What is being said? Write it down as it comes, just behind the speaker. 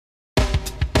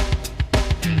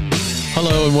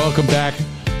Hello and welcome back.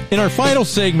 In our final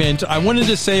segment, I wanted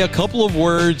to say a couple of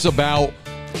words about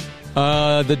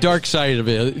the dark side of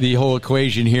it, the whole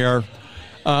equation here.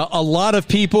 A lot of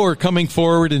people are coming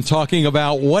forward and talking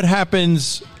about what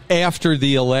happens after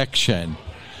the election.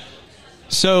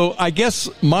 So I guess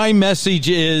my message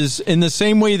is, in the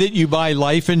same way that you buy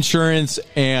life insurance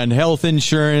and health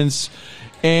insurance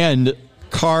and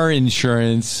car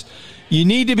insurance, you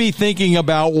need to be thinking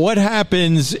about what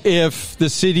happens if the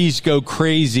cities go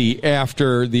crazy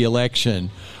after the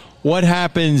election. What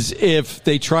happens if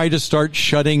they try to start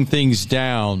shutting things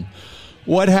down?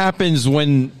 What happens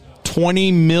when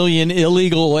 20 million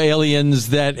illegal aliens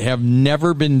that have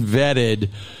never been vetted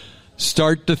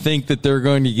start to think that they're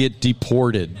going to get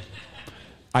deported?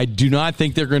 I do not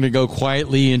think they're going to go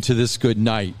quietly into this good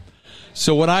night.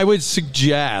 So what I would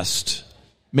suggest,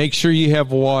 make sure you have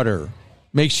water.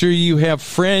 Make sure you have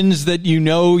friends that you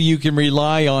know you can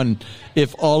rely on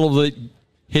if all of it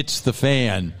hits the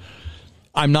fan.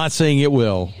 I'm not saying it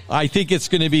will. I think it's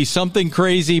going to be something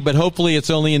crazy, but hopefully it's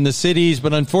only in the cities.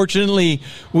 But unfortunately,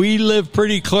 we live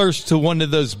pretty close to one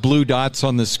of those blue dots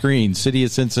on the screen, city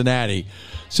of Cincinnati.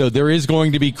 So there is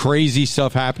going to be crazy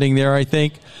stuff happening there, I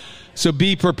think. So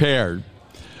be prepared.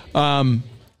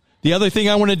 The other thing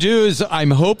I want to do is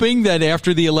I'm hoping that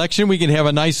after the election, we can have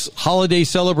a nice holiday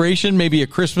celebration, maybe a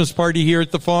Christmas party here at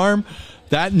the farm.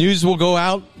 That news will go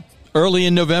out early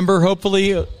in November,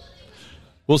 hopefully.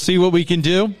 We'll see what we can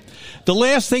do. The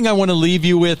last thing I want to leave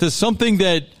you with is something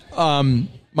that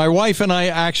my wife and I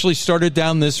actually started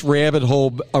down this rabbit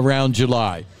hole around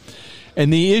July.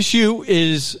 And the issue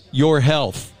is your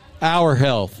health, our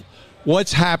health.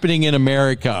 What's happening in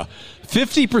America?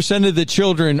 50% of the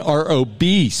children are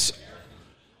obese.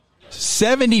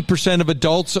 70% of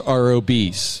adults are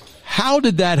obese. How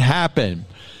did that happen?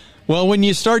 Well, when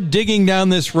you start digging down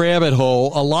this rabbit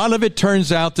hole, a lot of it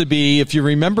turns out to be, if you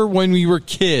remember when we were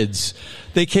kids,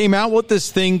 they came out with this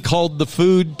thing called the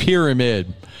food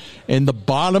pyramid. And the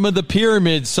bottom of the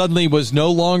pyramid suddenly was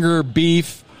no longer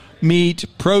beef, meat,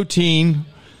 protein.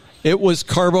 It was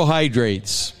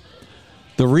carbohydrates.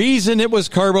 The reason it was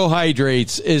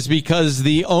carbohydrates is because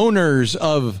the owners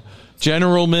of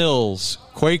General Mills,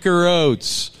 Quaker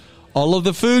Oats, all of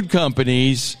the food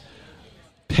companies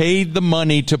paid the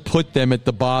money to put them at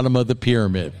the bottom of the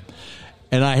pyramid.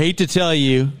 And I hate to tell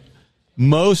you,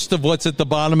 most of what's at the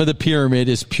bottom of the pyramid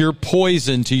is pure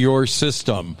poison to your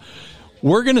system.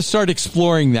 We're going to start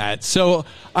exploring that. So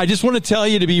I just want to tell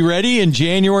you to be ready in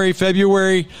January,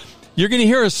 February. You're going to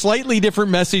hear a slightly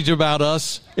different message about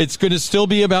us. It's going to still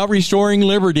be about restoring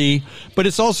liberty, but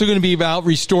it's also going to be about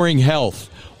restoring health.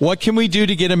 What can we do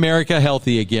to get America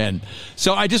healthy again?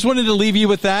 So I just wanted to leave you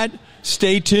with that.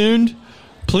 Stay tuned.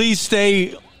 Please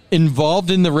stay involved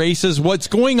in the races. What's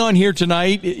going on here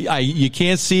tonight, you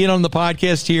can't see it on the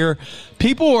podcast here.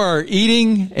 People are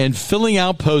eating and filling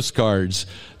out postcards.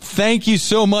 Thank you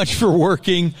so much for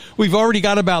working. We've already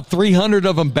got about 300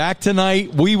 of them back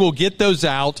tonight. We will get those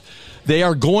out. They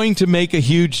are going to make a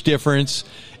huge difference.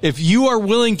 If you are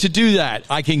willing to do that,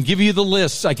 I can give you the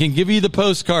lists. I can give you the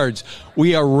postcards.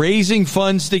 We are raising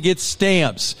funds to get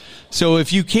stamps. So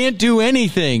if you can't do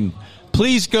anything,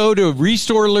 please go to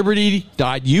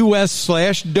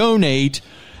restoreliberty.us/donate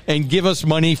and give us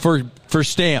money for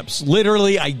stamps.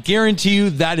 Literally, I guarantee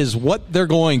you that is what they're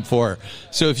going for.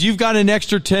 So if you've got an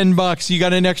extra $10, you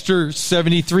got an extra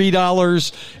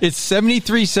 $73, it's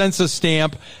 73 cents a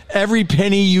stamp. Every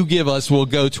penny you give us will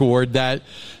go toward that.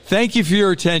 Thank you for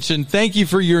your attention. Thank you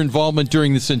for your involvement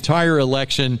during this entire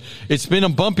election. It's been a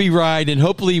bumpy ride, and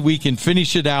hopefully we can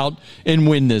finish it out and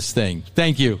win this thing.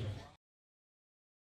 Thank you.